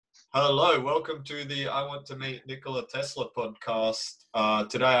Hello, welcome to the I Want to Meet Nikola Tesla podcast.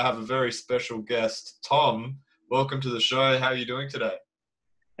 Today I have a very special guest, Tom. Welcome to the show. How are you doing today?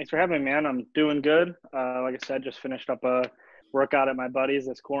 Thanks for having me, man. I'm doing good. Like I said, just finished up a workout at my buddy's.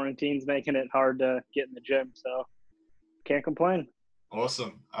 This quarantine's making it hard to get in the gym, so can't complain.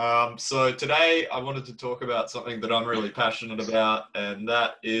 Awesome. So today I wanted to talk about something that I'm really passionate about, and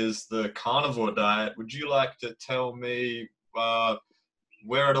that is the carnivore diet. Would you like to tell me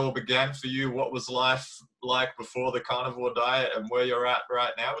where it all began for you? What was life like before the carnivore diet, and where you're at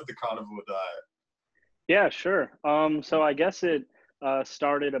right now with the carnivore diet? Yeah, sure. So I guess it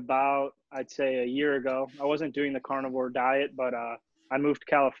started about, I'd say, a year ago. I wasn't doing the carnivore diet, but I moved to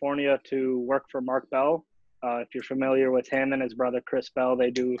California to work for Mark Bell. If you're familiar with him and his brother Chris Bell, they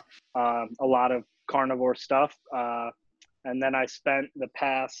do a lot of carnivore stuff. And then I spent the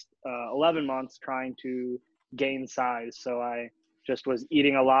past 11 months trying to gain size. So I just was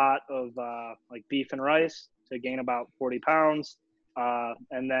eating a lot of like beef and rice to gain about 40 pounds.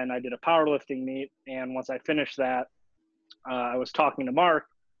 And then I did a powerlifting meet. And once I finished that, I was talking to Mark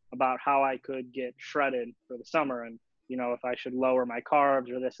about how I could get shredded for the summer and, if I should lower my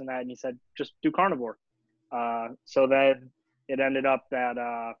carbs or this and that. And he said, just do carnivore. So then it ended up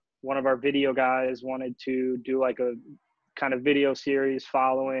that one of our video guys wanted to do like a kind of video series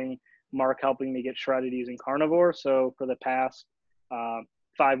following Mark helping me get shredded using carnivore. So for the past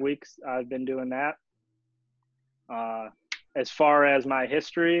 5 weeks, I've been doing that. As far as my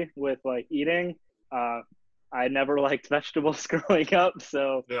history with like eating, I never liked vegetables growing up.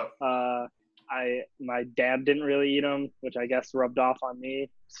 So Yeah. my dad didn't really eat them, which I guess rubbed off on me.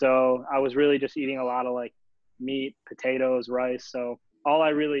 So I was really just eating a lot of like meat, potatoes, rice. So all I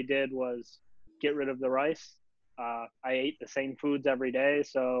really did was get rid of the rice. I ate the same foods every day.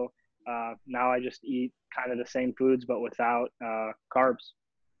 So now I just eat kind of the same foods, but without carbs.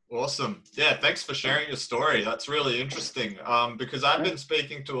 Awesome. Yeah, thanks for sharing your story. That's really interesting because I've been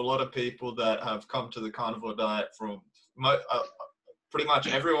speaking to a lot of people that have come to the carnivore diet from pretty much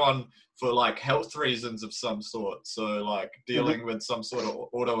everyone for like health reasons of some sort. So like dealing with some sort of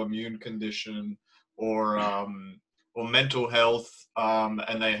autoimmune condition or mental health,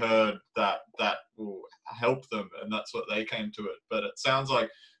 and they heard that will help them, and that's what they came to it. But it sounds like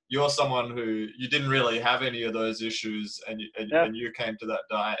you're someone who you didn't really have any of those issues, and Yeah. you came to that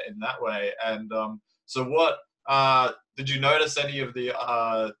diet in that way. And so, what did you notice any of the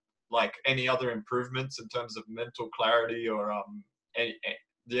like any other improvements in terms of mental clarity or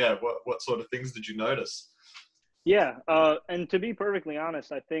yeah, what sort of things did you notice? Yeah, and to be perfectly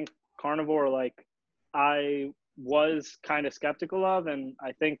honest, I think carnivore, like, I was kind of skeptical of, and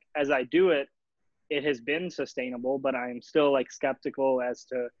I think as I do it, it has been sustainable, but I'm still like skeptical as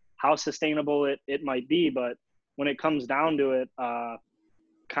to how sustainable it might be. But when it comes down to it,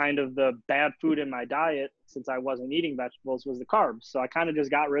 kind of the bad food in my diet, since I wasn't eating vegetables, was the carbs. So I kind of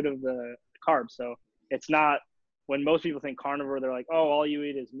just got rid of the carbs. So it's not, when most people think carnivore, they're like, oh, all you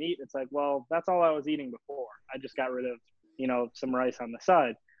eat is meat. It's like, well, that's all I was eating before. I just got rid of, some rice on the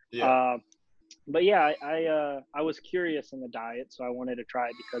side. Yeah. But yeah, I was curious in the diet, so I wanted to try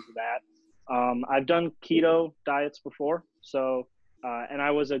it because of that. I've done keto diets before, so and I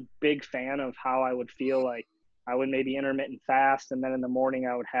was a big fan of how I would feel. Like I would maybe intermittent fast, and then in the morning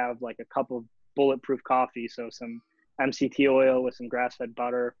I would have like a cup of bulletproof coffee, so some MCT oil with some grass-fed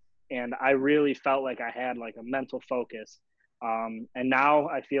butter, and I really felt like I had like a mental focus. And now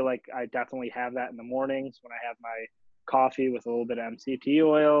I feel like I definitely have that in the mornings when I have my coffee with a little bit of MCT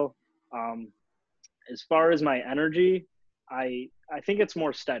oil. Um, as far as my energy, I think it's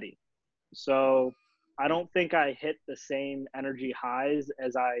more steady. So I don't think I hit the same energy highs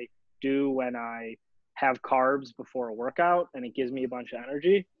as I do when I have carbs before a workout and it gives me a bunch of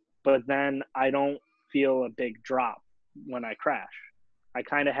energy. But then I don't feel a big drop when I crash. I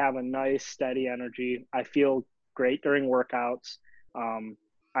kind of have a nice steady energy. I feel great during workouts.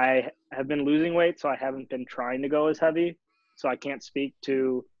 I have been losing weight, so I haven't been trying to go as heavy. So I can't speak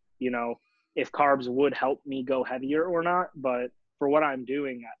to, you know, if carbs would help me go heavier or not. But for what I'm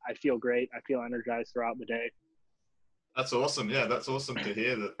doing, I feel great. I feel energized throughout the day. That's awesome. Yeah, that's awesome to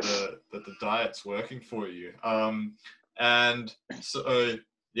hear that the diet's working for you. And so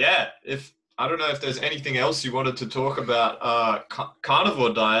yeah, if I don't know if there's anything else you wanted to talk about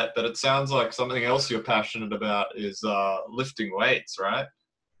carnivore diet, but it sounds like something else you're passionate about is lifting weights, right?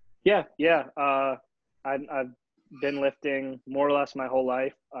 Yeah. I've been lifting more or less my whole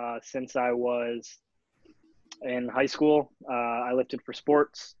life since I was in high school. I lifted for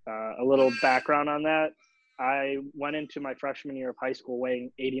sports. A little background on that. I went into my freshman year of high school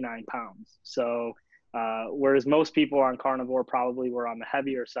weighing 89 pounds. So Whereas most people on carnivore probably were on the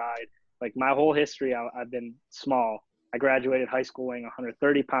heavier side. Like my whole history, I've been small. I graduated high school weighing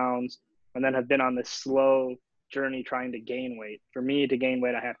 130 pounds and then have been on this slow journey trying to gain weight. For me to gain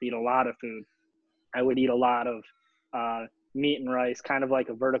weight, I have to eat a lot of food. I would eat a lot of meat and rice, kind of like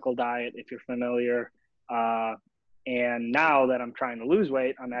a vertical diet, if you're familiar. Uh, and now that I'm trying to lose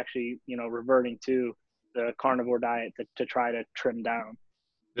weight, I'm actually, reverting to the carnivore diet to try to trim down.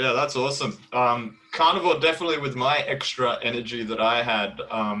 Yeah, that's awesome. Carnivore definitely with my extra energy that I had,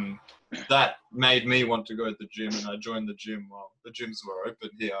 that made me want to go to the gym, and I joined the gym while the gyms were open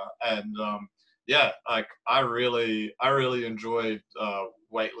here. And yeah, like I really enjoyed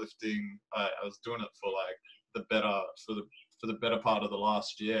weightlifting. I was doing it for like the better part of the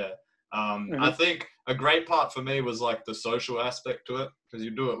last year. I Mm-hmm. think a great part for me was like the social aspect to it, because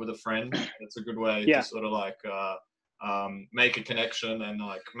you do it with a friend. It's a good way to Yeah. sort of like make a connection and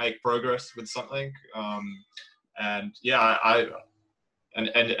like make progress with something. And yeah, and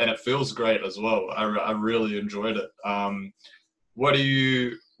it feels great as well. I really enjoyed it. What do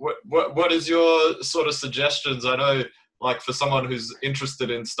you what is your sort of suggestions? I know, like for someone who's interested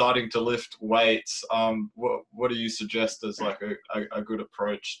in starting to lift weights, what do you suggest as like a good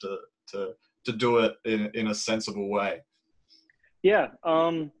approach to do it in a sensible way? Yeah.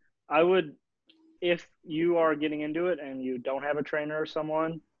 I would, if you are getting into it and you don't have a trainer or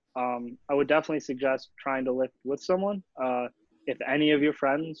someone, I would definitely suggest trying to lift with someone. If any of your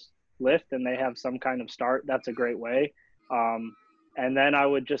friends lift and they have some kind of start, that's a great way. Um, and then I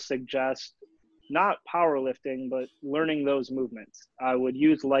would just suggest not powerlifting, but learning those movements. I would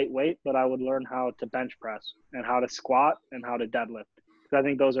use lightweight, but I would learn how to bench press and how to squat and how to deadlift. Because I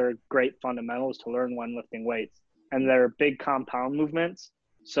think those are great fundamentals to learn when lifting weights. And they're big compound movements.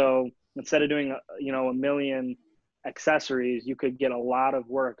 So instead of doing, a million accessories, you could get a lot of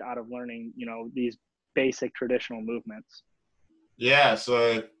work out of learning, these basic traditional movements. Yeah,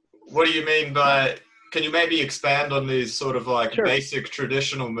 so what do you mean by, can you maybe expand on these sort of like Sure. basic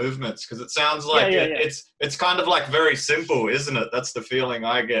traditional movements? Because it sounds Yeah, like yeah, yeah. it's kind of like very simple, isn't it? That's the feeling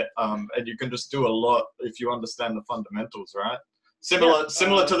I get. And you can just do a lot if you understand the fundamentals, right? Yeah.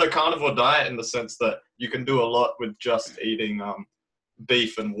 Similar to the carnivore diet in the sense that you can do a lot with just eating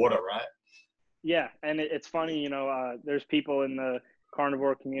beef and water, right? Yeah, and it's funny, there's people in the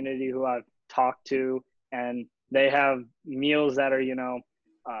carnivore community who I've talked to, and they have meals that are,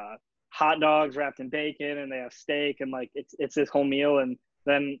 uh, hot dogs wrapped in bacon, and they have steak, and like it's this whole meal. And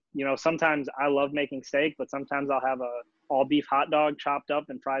then, sometimes I love making steak, but sometimes I'll have a all beef hot dog chopped up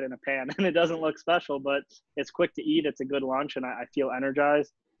and fried in a pan, and it doesn't look special, but it's quick to eat. It's a good lunch, and I feel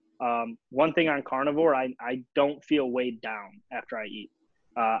energized. One thing on carnivore, I don't feel weighed down after I eat.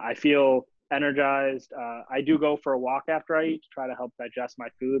 I feel energized. I do go for a walk after I eat to try to help digest my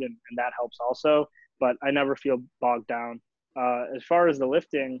food, and that helps also. But I never feel bogged down. As far as the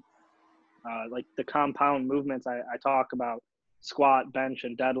lifting, like the compound movements I talk about, squat, bench,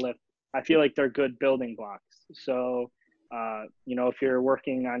 and deadlift, I feel like they're good building blocks. So, if you're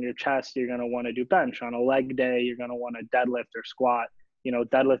working on your chest, you're going to want to do bench. On a leg day, you're going to want to deadlift or squat.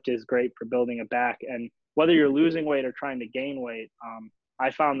 Deadlift is great for building a back. And whether you're losing weight or trying to gain weight, I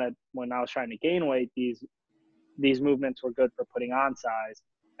found that when I was trying to gain weight, these movements were good for putting on size.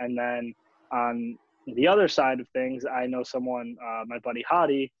 And then on the other side of things, I know someone, my buddy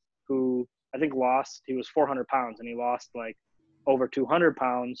Hadi, who I think he was 400 pounds, and he lost like over 200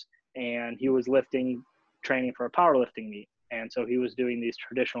 pounds, and he was training for a powerlifting meet. And so he was doing these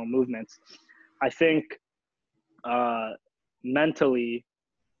traditional movements. I think mentally,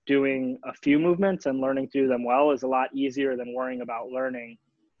 doing a few movements and learning to do them well is a lot easier than worrying about learning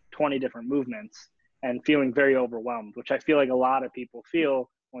 20 different movements and feeling very overwhelmed, which I feel like a lot of people feel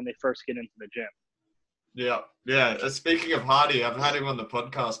when they first get into the gym. Yeah, yeah. Speaking of Hardy, I've had him on the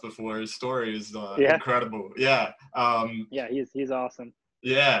podcast before. His story is Yeah. incredible. Yeah. Yeah, he's awesome.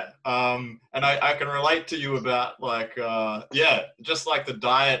 Yeah. And I can relate to you about like, yeah, just like the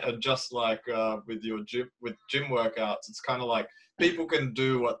diet and just like with gym workouts, it's kind of like people can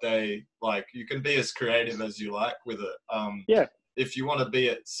do what they like. You can be as creative as you like with it. Yeah. If you want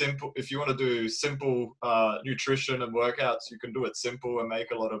to if you want to do simple nutrition and workouts, you can do it simple and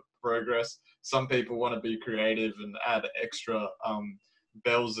make a lot of progress. Some people want to be creative and add extra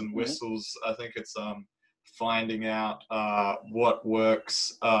bells and Mm-hmm. whistles. I think it's finding out what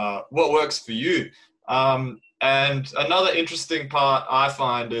works for you. And another interesting part I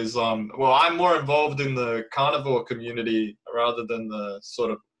find is, well, I'm more involved in the carnivore community rather than the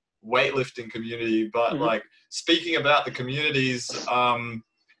sort of weightlifting community. But Mm-hmm. like speaking about the communities,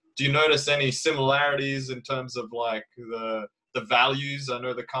 do you notice any similarities in terms of like the values. I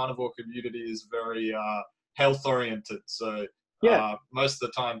know the carnivore community is very health oriented. So Yeah. most of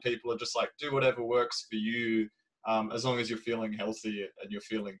the time people are just like, do whatever works for you, as long as you're feeling healthy and you're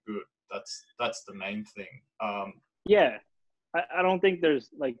feeling good. That's the main thing. Yeah. I don't think there's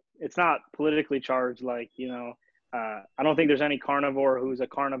like, it's not politically charged. Like, I don't think there's any carnivore who's a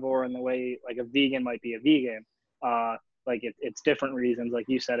carnivore in the way like a vegan might be a vegan. Like it's different reasons. Like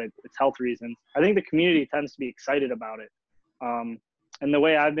you said, it's health reasons. I think the community tends to be excited about it. And the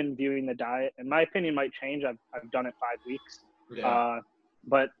way I've been viewing the diet, and my opinion might change. I've done it 5 weeks. Yeah.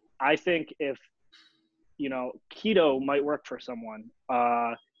 But I think if, keto might work for someone.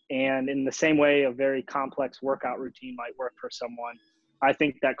 And in the same way, a very complex workout routine might work for someone. I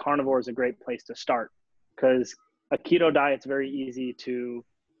think that carnivore is a great place to start, because a keto diet's very easy to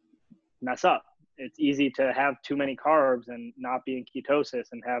mess up. It's easy to have too many carbs and not be in ketosis,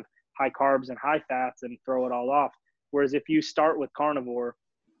 and have high carbs and high fats and throw it all off. Whereas if you start with carnivore,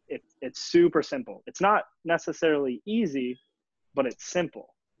 it's super simple. It's not necessarily easy, but it's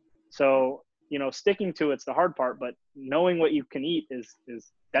simple. So, sticking to it's the hard part, but knowing what you can eat is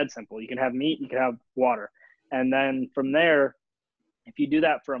dead simple. You can have meat, you can have water. And then from there, if you do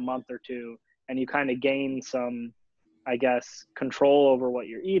that for a month or two and you kind of gain some, I guess, control over what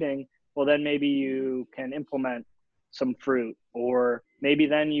you're eating, well, then maybe you can implement some fruit, or maybe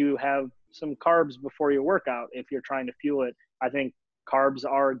then you have some carbs before your workout if you're trying to fuel it. I think carbs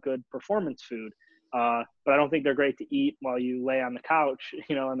are a good performance food, but I don't think they're great to eat while you lay on the couch,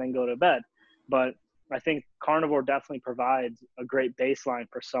 and then go to bed. But I think carnivore definitely provides a great baseline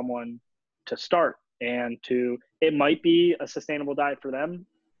for someone to start, and it might be a sustainable diet for them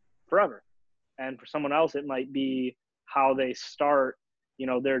forever. And for someone else, it might be how they start,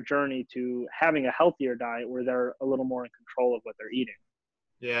 their journey to having a healthier diet where they're a little more in control of what they're eating.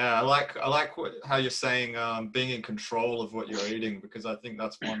 Yeah, I like how you're saying, being in control of what you're eating, because I think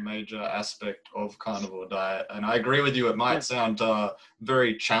that's one major aspect of carnivore diet. And I agree with you. It might sound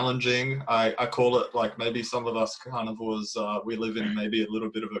very challenging. I call it, like, maybe some of us carnivores, we live in maybe a little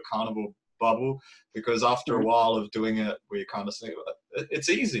bit of a carnivore bubble, because after a while of doing it, we kind of think it's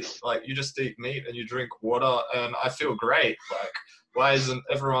easy. Like, you just eat meat and you drink water, and I feel great. Like, why isn't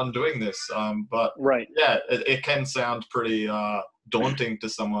everyone doing this? But right. Yeah, it can sound pretty daunting to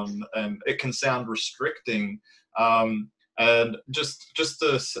someone, and it can sound restricting. And I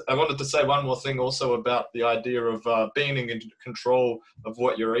wanted to say one more thing also about the idea of being in control of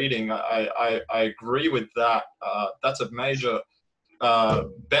what you're eating. I agree with that. That's a major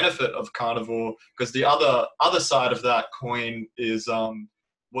benefit of carnivore, because the other side of that coin is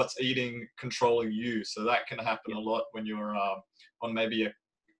what's eating controlling you. So that can happen a lot when you're on maybe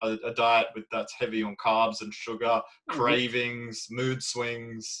a diet that's heavy on carbs and sugar, cravings, mood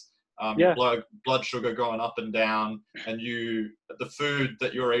swings, blood sugar going up and down, and the food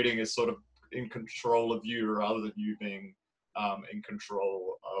that you're eating is sort of in control of you, rather than you being in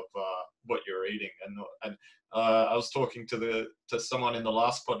control of what you're eating. And I was talking to someone in the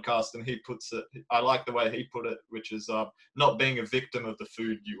last podcast, and he puts it, I like the way he put it, which is not being a victim of the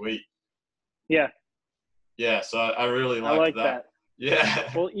food you eat. Yeah, so I really like that. Yeah.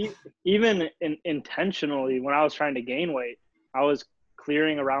 Well, even intentionally, when I was trying to gain weight, I was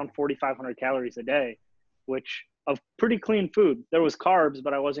clearing around 4,500 calories a day, which of pretty clean food. There was carbs,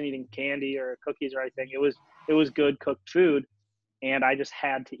 but I wasn't eating candy or cookies or anything. It was good cooked food, and I just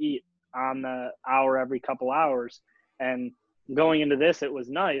had to eat on the hour every couple hours. And going into this, it was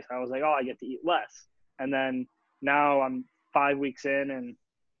nice. I was like, oh, I get to eat less. And then now I'm 5 weeks in, and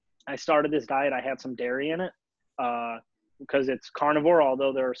I started this diet. I had some dairy in it. Because it's carnivore,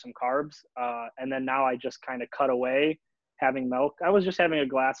 although there are some carbs. And then now I just kind of cut away having milk. I was just having a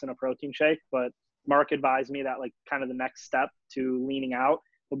glass and a protein shake, but Mark advised me that, like, kind of the next step to leaning out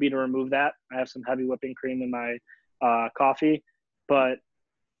will be to remove that. I have some heavy whipping cream in my coffee, but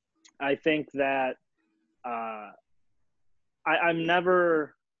I think that I'm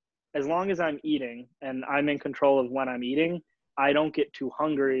never, as long as I'm eating and I'm in control of when I'm eating, I don't get too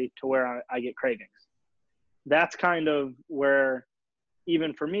hungry to where I get cravings. That's kind of where,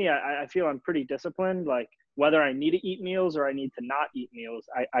 even for me, I feel I'm pretty disciplined. Like, whether I need to eat meals or I need to not eat meals,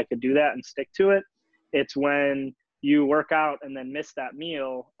 I could do that and stick to it. It's when you work out and then miss that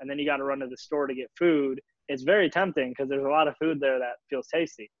meal, and then you got to run to the store to get food. It's very tempting because there's a lot of food there that feels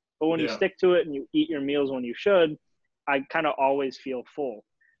tasty. But when you stick to it and you eat your meals when you should, I kind of always feel full.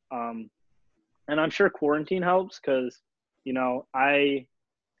 And I'm sure quarantine helps, because,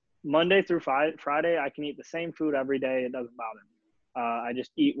 Monday through Friday, I can eat the same food every day. It doesn't bother me. I just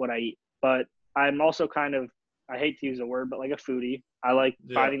eat what I eat. But I'm also kind of, I hate to use a word, but like a foodie. I like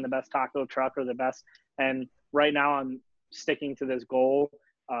finding the best taco truck or the best. And right now I'm sticking to this goal,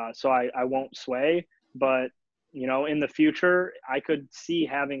 so I won't sway. But, in the future, I could see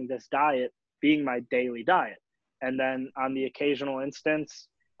having this diet being my daily diet. And then on the occasional instance,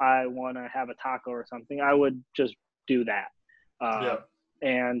 I want to have a taco or something, I would just do that. Yeah.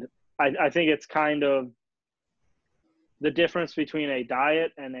 And I think it's kind of the difference between a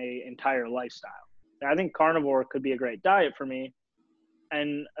diet and a entire lifestyle. I think carnivore could be a great diet for me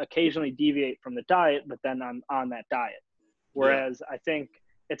and occasionally deviate from the diet, but then I'm on that diet. Whereas I think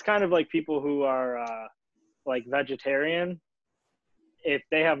it's kind of like people who are like vegetarian. If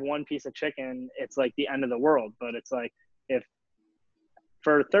they have one piece of chicken, it's like the end of the world. But it's like, if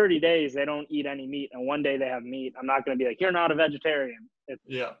for 30 days they don't eat any meat and one day they have meat, I'm not going to be like, you're not a vegetarian.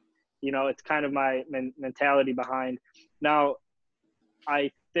 It's kind of my mentality behind. Now,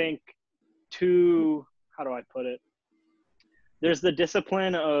 I think how do I put it? There's the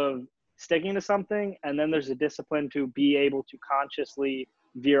discipline of sticking to something, and then there's a discipline to be able to consciously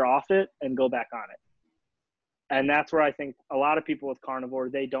veer off it and go back on it. And that's where I think a lot of people with carnivore,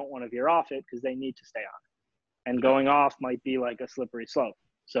 they don't want to veer off it because they need to stay on it. And going off might be like a slippery slope.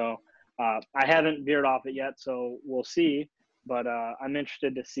 So I haven't veered off it yet, so we'll see. But I'm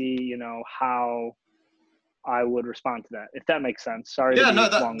interested to see, how I would respond to that, if that makes sense. Sorry. Yeah, no,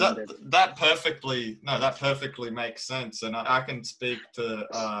 that perfectly makes sense, and I can speak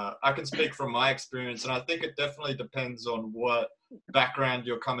from my experience, and I think it definitely depends on what background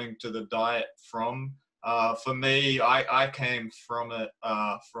you're coming to the diet from. For me, I came from it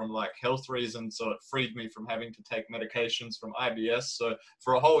from like health reasons, so it freed me from having to take medications from IBS. So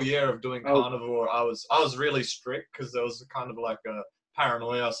for a whole year of doing carnivore, I was really strict because there was kind of like a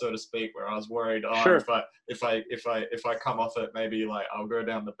paranoia, so to speak, where I was worried, if I come off it, maybe like I'll go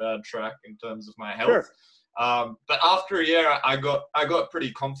down the bad track in terms of my health. But after a year, I got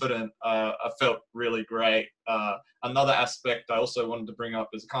pretty confident. I felt really great. Another aspect I also wanted to bring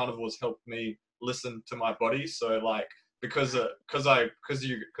up is carnivores helped me listen to my body. So like, because you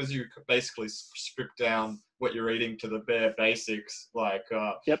basically strip down what you're eating to the bare basics. Like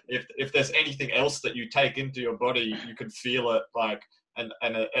if there's anything else that you take into your body, you can feel it. Like and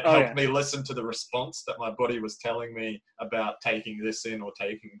it helped me listen to the response that my body was telling me about taking this in or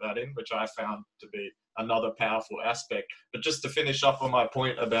taking that in, which I found to be another powerful aspect. But just to finish up on my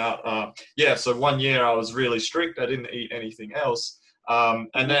point about so 1 year I was really strict. I didn't eat anything else.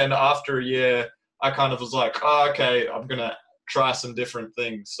 And then after a year, I kind of was like, okay, I'm going to try some different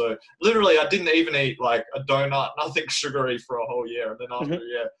things. So literally, I didn't even eat like a donut, nothing sugary for a whole year. And then after a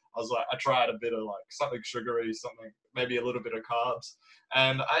year, I was like, I tried a bit of like something sugary, maybe a little bit of carbs.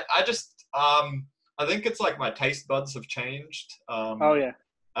 And I just, I think it's like my taste buds have changed.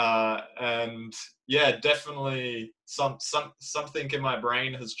 And yeah, definitely something in my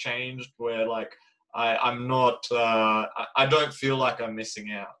brain has changed where like, I'm not, I don't feel like I'm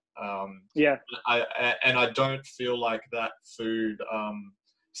missing out. I don't feel like that food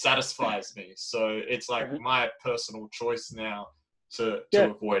satisfies me. So it's like my personal choice now to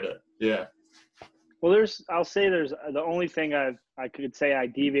avoid it. Yeah. Well, I'll say there's the only thing I could say I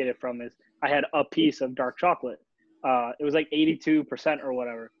deviated from is I had a piece of dark chocolate. It was like 82% or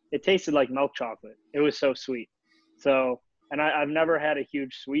whatever. It tasted like milk chocolate. It was so sweet. So, and I've never had a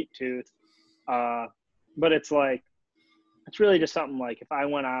huge sweet tooth. But it's like, it's really just something like if I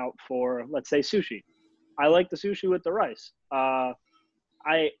went out for, let's say, sushi, I like the sushi with the rice. I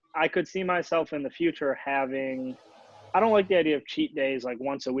could see myself in the future having, I don't like the idea of cheat days like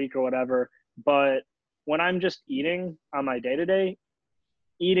once a week or whatever, but when I'm just eating on my day-to-day,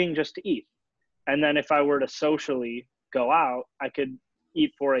 eating just to eat. And then if I were to socially go out, I could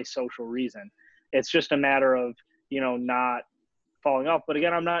eat for a social reason. It's just a matter of, not falling off. But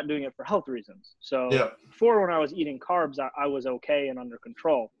again, I'm not doing it for health reasons. So before, when I was eating carbs, I was okay and under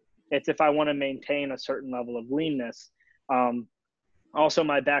control. It's if I want to maintain a certain level of leanness. Also,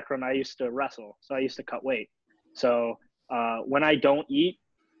 my background, I used to wrestle. So I used to cut weight. So when I don't eat,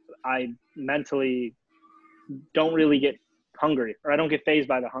 I mentally don't really get hungry, or I don't get fazed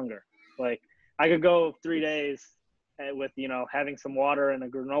by the hunger. Like I could go 3 days with, having some water and a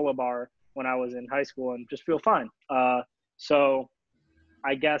granola bar when I was in high school and just feel fine. So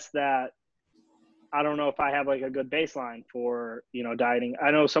I guess that I don't know if I have like a good baseline for, dieting.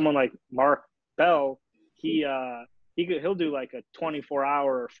 I know someone like Mark Bell, he'll do like a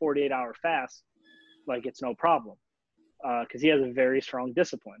 24-hour or 48-hour fast. Like it's no problem. Cause he has a very strong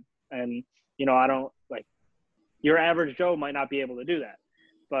discipline. And, I don't like your average Joe might not be able to do that,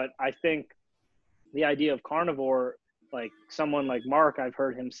 but I think the idea of carnivore, like someone like Mark, I've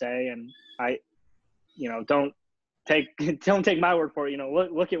heard him say, and I, don't take my word for it,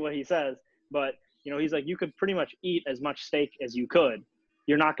 look at what he says, but you know, he's like, you could pretty much eat as much steak as you could.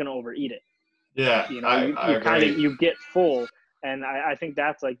 You're not going to overeat it. Yeah, You know, I you kind agree. of, you get full. And I think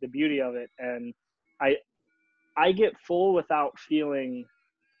that's like the beauty of it. And I, I get full without feeling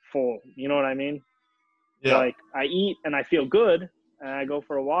full. You know what I mean? Yeah, Like I eat and I feel good and I go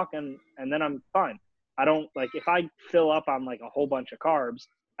for a walk and then I'm fine. I don't like if I fill up on like a whole bunch of carbs,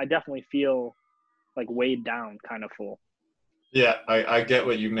 I definitely feel like weighed down, kind of full. yeah, I get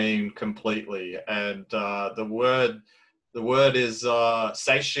what you mean completely. And the word is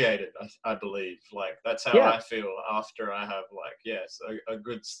satiated, I believe. Like that's how Yeah. I feel after I have like, yes, a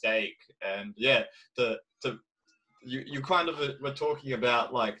good steak. And yeah, the you kind of were talking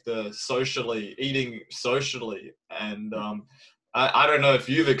about like the socially eating socially, and I don't know if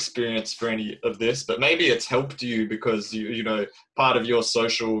you've experienced for any of this, but maybe it's helped you because you know part of your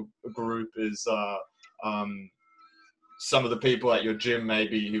social group is um, some of the people at your gym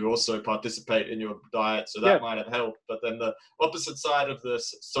maybe who also participate in your diet, so Yeah. that might have helped. But then the opposite side of the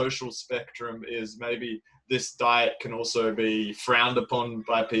social spectrum is maybe this diet can also be frowned upon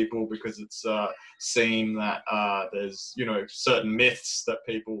by people because it's seen that there's, you know, certain myths that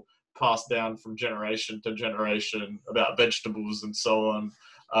people pass down from generation to generation about vegetables and so on.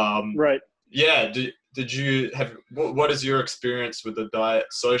 um, Right. yeah, did you have what is your experience with the diet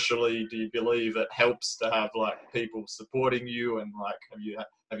socially? Do you believe it helps to have like people supporting you, and like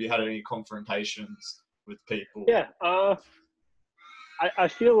have you had any confrontations with people? Yeah. I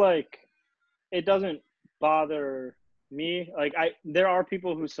feel like it doesn't bother me. Like there are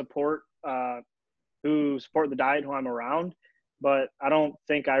people who support the diet who I'm around, but I don't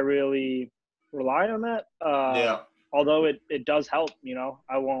think I really rely on that. Yeah, Although it does help, you know,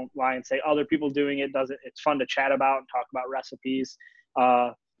 I won't lie and say other people doing it doesn't. It's fun to chat about and talk about recipes.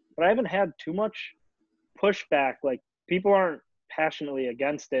 Uh, but I haven't had too much pushback. Like people aren't passionately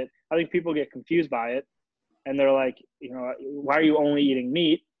against it. I think people get confused by it and they're like, you know, why are you only eating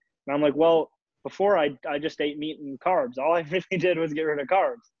meat? And I'm like, well, before I just ate meat and carbs. All I really did was get rid of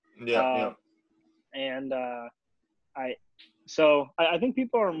carbs. yeah, Uh, yeah, and I so I think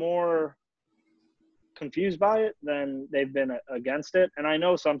people are more confused by it than they've been against it. And I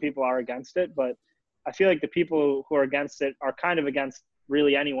know some people are against it, but I feel like the people who are against it are kind of against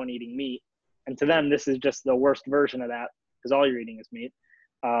really anyone eating meat. And to them, this is just the worst version of that because all you're eating is meat.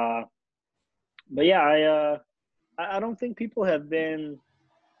 Uh, but yeah, I don't think people have been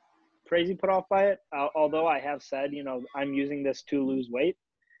crazy put off by it. Although I have said, you know, I'm using this to lose weight.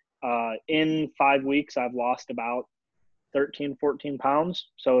 In 5 weeks, I've lost about 13, 14 pounds.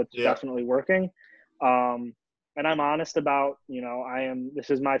 So it's yeah, definitely working. And I'm honest about, you know, this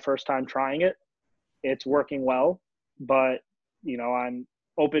is my first time trying it. It's working well, but, you know, I'm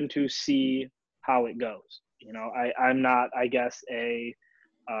open to see how it goes. You know, I'm not, I guess,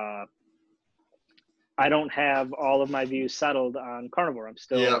 uh, I don't have all of my views settled on carnivore. I'm yeah.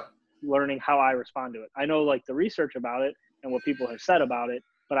 still learning how I respond to it. I know like the research about it and what people have said about it,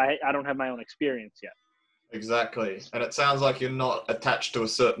 but I don't have my own experience yet. Exactly. And it sounds like you're not attached to a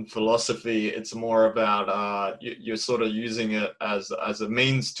certain philosophy. It's more about you're sort of using it as a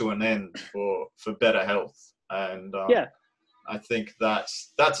means to an end for better health. And Yeah. I think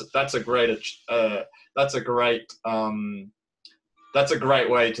that's a great that's a great that's a great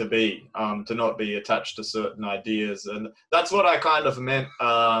way to be, to not be attached to certain ideas. And that's what I kind of meant,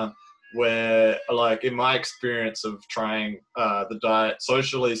 where like in my experience of trying the diet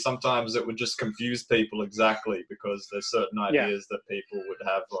socially, sometimes it would just confuse people exactly because there's certain Yeah. ideas that people would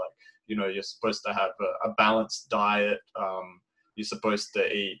have, like, you know, you're supposed to have a balanced diet. You're supposed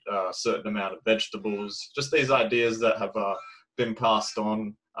to eat a certain amount of vegetables, just these ideas that have been passed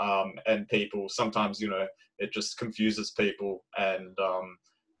on. And people sometimes, you know, it just confuses people. And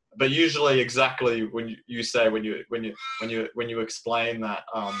but usually exactly when you say when you explain that,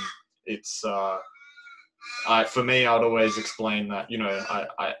 it's for me, I'd always explain that, you know,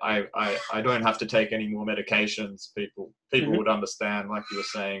 I don't have to take any more medications. People Mm-hmm. would understand, like you were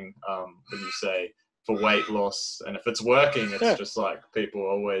saying, when you say for weight loss, and if it's working, it's Yeah. just like people are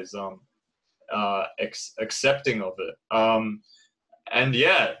always accepting of it. And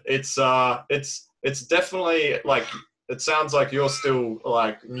yeah, it's definitely like, it sounds like you're still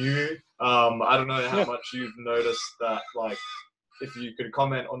like new. I don't know how Yeah. much you've noticed that, like, if you could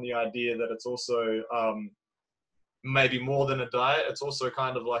comment on the idea that it's also maybe more than a diet, it's also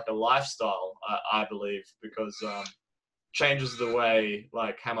kind of like a lifestyle, I believe, because changes the way,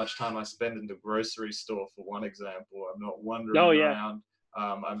 like how much time I spend in the grocery store, for one example. I'm not wandering Oh yeah. around.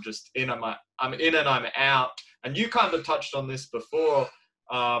 I'm just I'm in and I'm out. And you kind of touched on this before,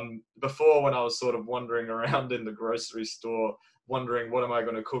 when I was sort of wandering around in the grocery store, wondering what am I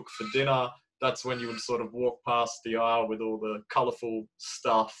going to cook for dinner. that's when you would sort of walk past the aisle with all the colorful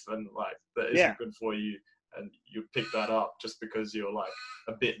stuff and like that isn't good for you, and you pick that up just because you're like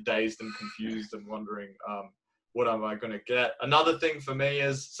a bit dazed and confused and wondering, what am I going to get? Another thing for me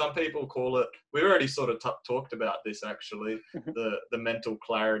is some people call it, we already sort of talked about this actually, the mental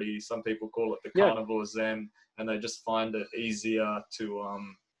clarity. Some people call it the carnivore zen, and they just find it easier to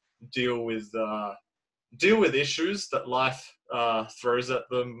deal with issues that life throws at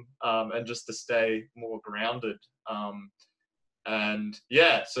them, and just to stay more grounded. And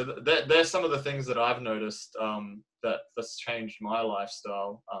yeah, so there's some of the things that I've noticed that's changed my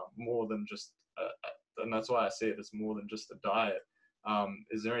lifestyle more than just and that's why I see it as more than just a diet.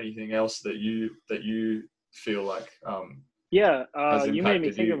 Is there anything else that you feel like has you made me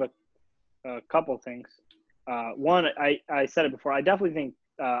impacted think you? of a couple things. One, I said it before, I definitely think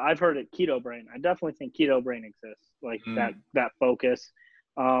I've heard it keto brain. I definitely think keto brain exists, like that focus.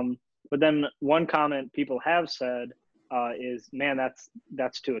 But then one comment people have said is, man,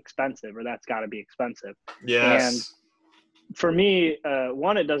 that's too expensive, or that's got to be expensive. Yes. And for me,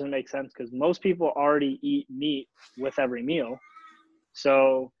 one, it doesn't make sense because most people already eat meat with every meal.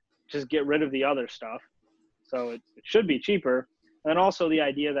 So just get rid of the other stuff. So it should be cheaper. And also the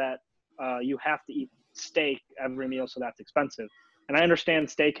idea that you have to eat steak every meal, so that's expensive. And I understand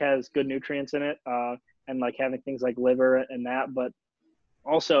steak has good nutrients in it, and like having things like liver and that, but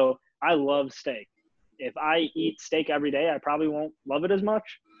also I love steak. If I eat steak every day, I probably won't love it as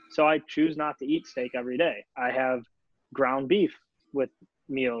much. So I choose not to eat steak every day. I have ground beef with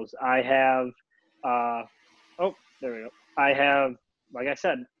meals. I have, there we go. I have, like I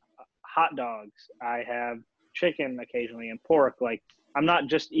said, hot dogs. I have chicken occasionally and pork. Like I'm not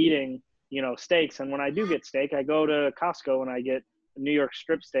just eating, steaks. And when I do get steak, I go to Costco and I get a New York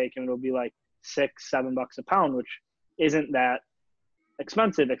strip steak, and it'll be like $6-7 a pound, which isn't that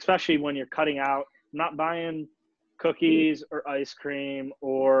expensive, especially when you're cutting out. I'm not buying cookies or ice cream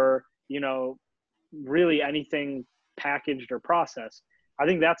or, really anything packaged or processed. I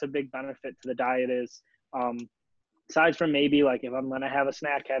think that's a big benefit to the diet is, aside from maybe like if I'm going to have a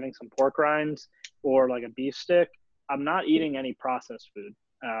snack, having some pork rinds or like a beef stick, I'm not eating any processed food.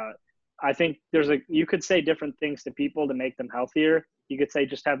 I think you could say different things to people to make them healthier. You could say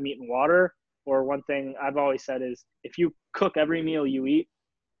just have meat and water. Or one thing I've always said is if you cook every meal you eat,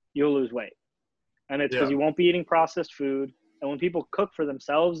 you'll lose weight. And it's because you won't be eating processed food. And when people cook for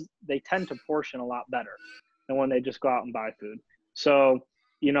themselves, they tend to portion a lot better than when they just go out and buy food. So,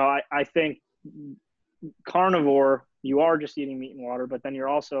 I think carnivore, you are just eating meat and water, but then you're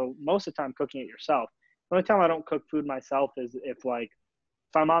also most of the time cooking it yourself. The only time I don't cook food myself is if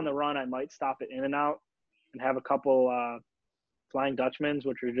I'm on the run, I might stop at In-N-Out and have a couple Flying Dutchmans,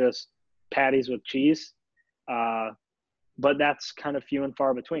 which are just patties with cheese. But that's kind of few and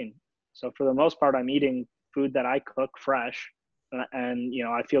far between. So for the most part, I'm eating food that I cook fresh, and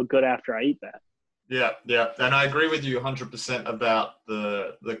I feel good after I eat that. Yeah, and I agree with you 100% about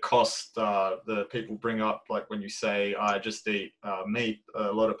the cost that people bring up. Like when you say I just eat meat, a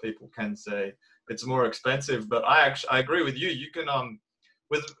lot of people can say it's more expensive, but I agree with you. You can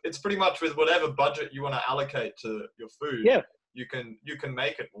it's pretty much with whatever budget you want to allocate to your food. Yeah, you can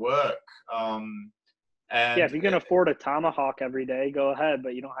make it work. And if you can afford a tomahawk every day, go ahead,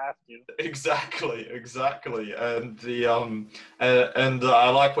 but you don't have to. Exactly. And and I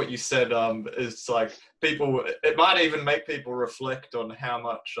like what you said. It's like it might even make people reflect on how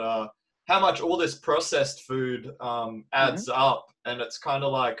much all this processed food adds up. And it's kind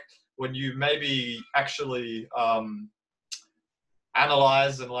of like when you maybe actually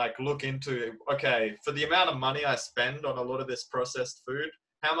analyze and like look into, okay, for the amount of money I spend on a lot of this processed food,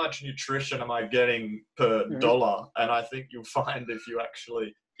 how much nutrition am I getting per dollar? And I think you'll find if you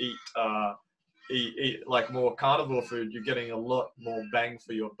actually eat like more carnivore food, you're getting a lot more bang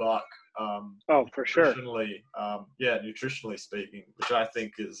for your buck. For sure. Nutritionally speaking, which I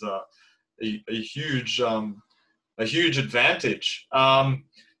think is a huge advantage. I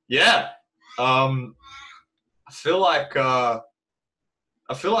feel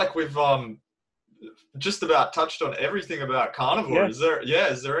like we've just about touched on everything about carnivore. Yeah.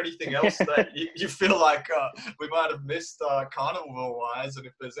 Is there anything else that you feel like we might have missed carnivore wise? And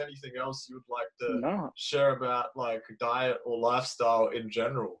if there's anything else you would like to share about like diet or lifestyle in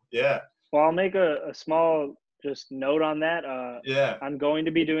general? Yeah. Well, I'll make a small just note on that. I'm going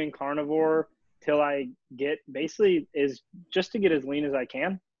to be doing carnivore till I get is just to get as lean as I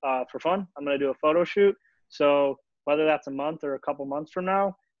can for fun. I'm going to do a photo shoot. So whether that's a month or a couple months from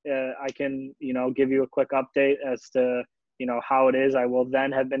now, I can, give you a quick update as to, how it is. I will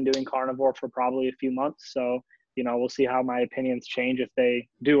then have been doing carnivore for probably a few months. So, we'll see how my opinions change if they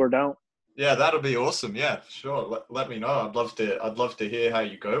do or don't. Yeah, that'll be awesome. Yeah, sure. Let me know. I'd love to hear how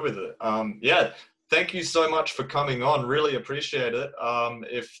you go with it. Yeah, thank you so much for coming on. Really appreciate it.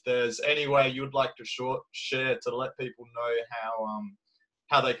 If there's any way you'd like to share to let people know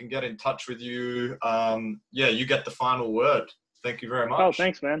how they can get in touch with you, yeah, you get the final word. Thank you very Oh, much.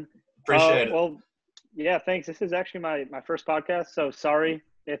 thanks, man. Appreciate it. Well, yeah, thanks. This is actually my first podcast, so sorry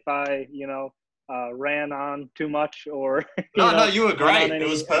if I, ran on too much or, No, no, you were went on great. It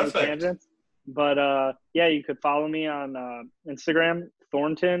was any perfect. tangents. But yeah, you could follow me on Instagram,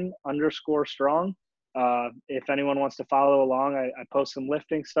 Thornton_strong. If anyone wants to follow along, I post some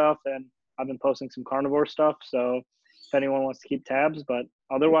lifting stuff, and I've been posting some carnivore stuff. So if anyone wants to keep tabs, but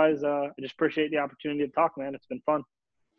otherwise, I just appreciate the opportunity to talk, man. It's been fun.